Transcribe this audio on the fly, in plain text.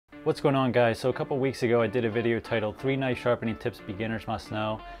What's going on, guys? So a couple weeks ago I did a video titled 3 Knife Sharpening Tips Beginners Must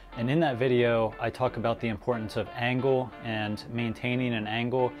Know, and in that video I talk about the importance of angle and maintaining an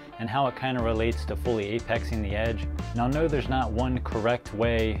angle and how it kind of relates to fully apexing the edge. Now, no, there's not one correct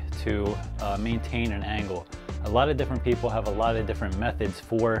way to maintain an angle. A lot of different people have a lot of different methods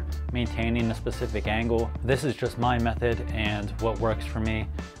for maintaining a specific angle. This is just my method and what works for me.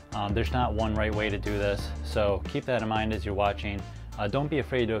 There's not one right way to do this, so keep that in mind as you're watching. Don't be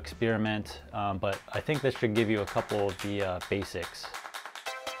afraid to experiment, but I think this should give you a couple of the basics.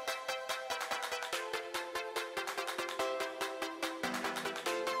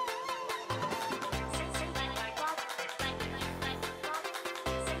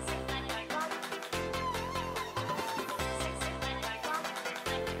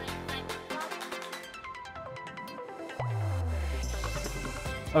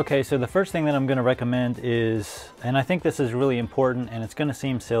 Okay, so the first thing that I'm going to recommend is, and I think this is really important and it's going to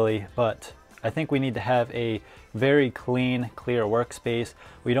seem silly, but I think we need to have a very clean, clear workspace.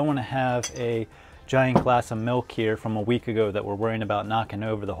 We don't want to have a giant glass of milk here from a week ago that we're worrying about knocking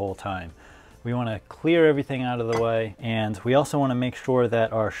over the whole time. We want to clear everything out of the way, and we also want to make sure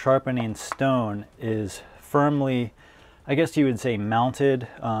that our sharpening stone is firmly, I guess you would say, mounted.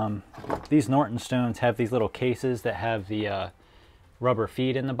 These Norton stones have these little cases that have the rubber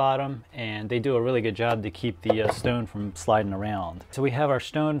feet in the bottom, and they do a really good job to keep the stone from sliding around. So we have our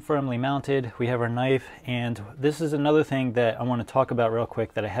stone firmly mounted, we have our knife, and this is another thing that I want to talk about real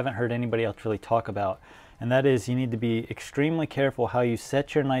quick that I haven't heard anybody else really talk about, and that is you need to be extremely careful how you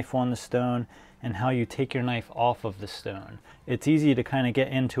set your knife on the stone and how you take your knife off of the stone. It's easy to kind of get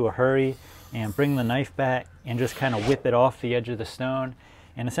into a hurry and bring the knife back and just kind of whip it off the edge of the stone,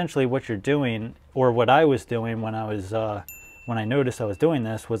 and essentially what you're doing, or what I was doing when I noticed I was doing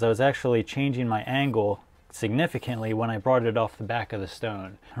this, was I was actually changing my angle significantly when I brought it off the back of the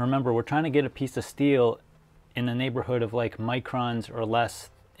stone. Remember, we're trying to get a piece of steel in the neighborhood of like microns or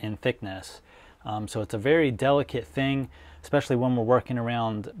less in thickness. So it's a very delicate thing, especially when we're working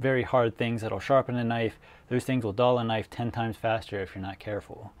around very hard things that'll sharpen a knife. Those things will dull a knife 10 times faster if you're not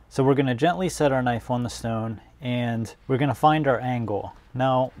careful. So we're going to gently set our knife on the stone, and we're going to find our angle.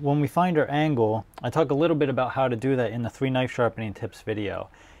 Now, when we find our angle, I talk a little bit about how to do that in the 3 knife sharpening tips video.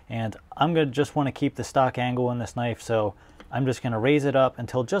 And I'm going to just want to keep the stock angle on this knife, so I'm just going to raise it up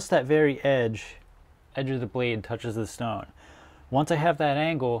until just that very edge of the blade touches the stone. Once I have that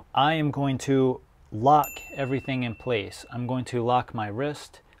angle, I am going to lock everything in place. I'm going to lock my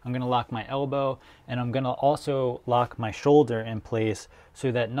wrist, I'm going to lock my elbow, and I'm going to also lock my shoulder in place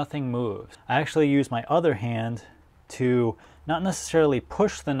so that nothing moves. I actually use my other hand to not necessarily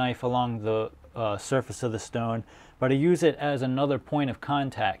push the knife along the surface of the stone, but I use it as another point of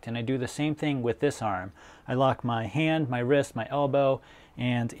contact, and I do the same thing with this arm. I lock my hand, my wrist, my elbow,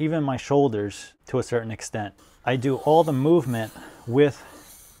 and even my shoulders to a certain extent. I do all the movement with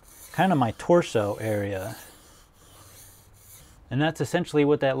kind of my torso area. And that's essentially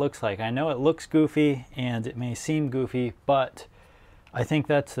what that looks like. I know it looks goofy and it may seem goofy, but I think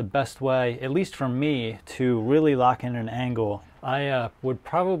that's the best way, at least for me, to really lock in an angle. I would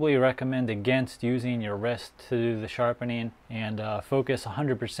probably recommend against using your wrist to do the sharpening, and focus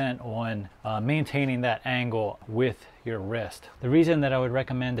 100% on maintaining that angle with your wrist. The reason that I would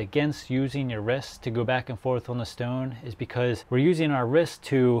recommend against using your wrist to go back and forth on the stone is because we're using our wrist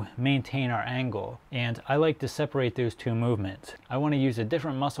to maintain our angle, and I like to separate those two movements. I want to use a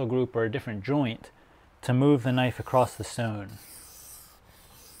different muscle group or a different joint to move the knife across the stone.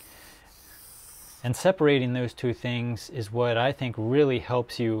 And separating those two things is what I think really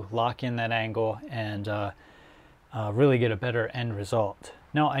helps you lock in that angle and really get a better end result.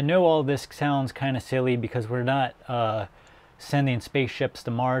 Now, I know all this sounds kind of silly because we're not sending spaceships to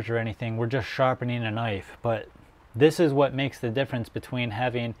Mars or anything. We're just sharpening a knife. But this is what makes the difference between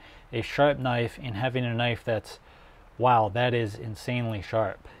having a sharp knife and having a knife that's, wow, that is insanely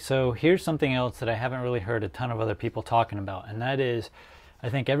sharp. So here's something else that I haven't really heard a ton of other people talking about, and that is, I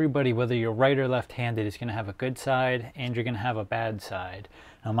think everybody, whether you're right or left-handed, is going to have a good side and you're going to have a bad side.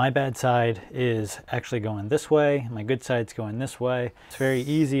 Now, my bad side is actually going this way. My good side's going this way. It's very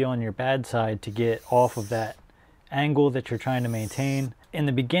easy on your bad side to get off of that angle that you're trying to maintain. In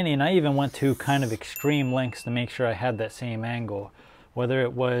the beginning, I even went to kind of extreme lengths to make sure I had that same angle. Whether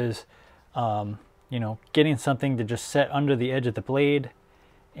it was, you know, getting something to just set under the edge of the blade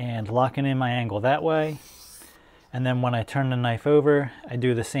and locking in my angle that way. And then when I turn the knife over, I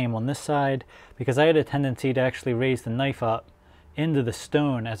do the same on this side, because I had a tendency to actually raise the knife up into the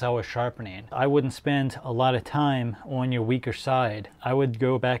stone as I was sharpening. I wouldn't spend a lot of time on your weaker side. I would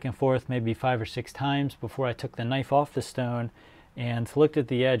go back and forth maybe 5 or 6 times before I took the knife off the stone and looked at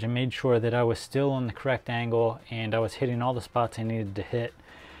the edge and made sure that I was still on the correct angle and I was hitting all the spots I needed to hit.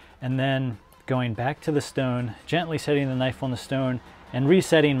 And then going back to the stone, gently setting the knife on the stone and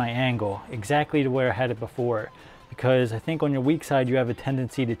resetting my angle exactly to where I had it before. Because I think on your weak side you have a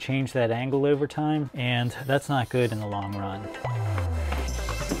tendency to change that angle over time, and that's not good in the long run.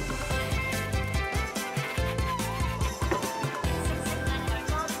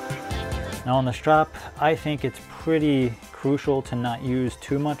 Now on the strop, I think it's pretty crucial to not use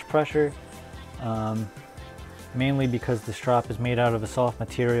too much pressure, mainly because the strop is made out of a soft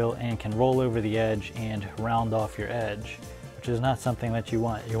material and can roll over the edge and round off your edge, which is not something that you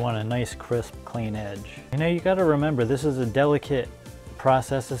want. You want a nice, crisp, clean edge. You know, you gotta remember, this is a delicate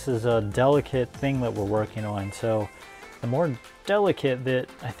process. This is a delicate thing that we're working on. So the more delicate that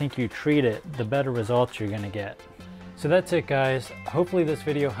I think you treat it, the better results you're gonna get. So that's it, guys. Hopefully this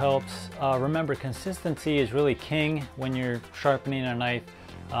video helps. Remember, consistency is really king when you're sharpening a knife.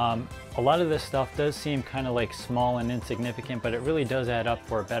 A lot of this stuff does seem kind of like small and insignificant, but it really does add up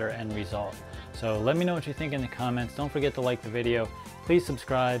for a better end result. So let me know what you think in the comments. Don't forget to like the video. Please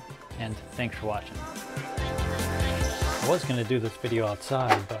subscribe, and thanks for watching. I was going to do this video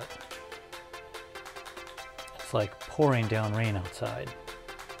outside, but it's like pouring down rain outside.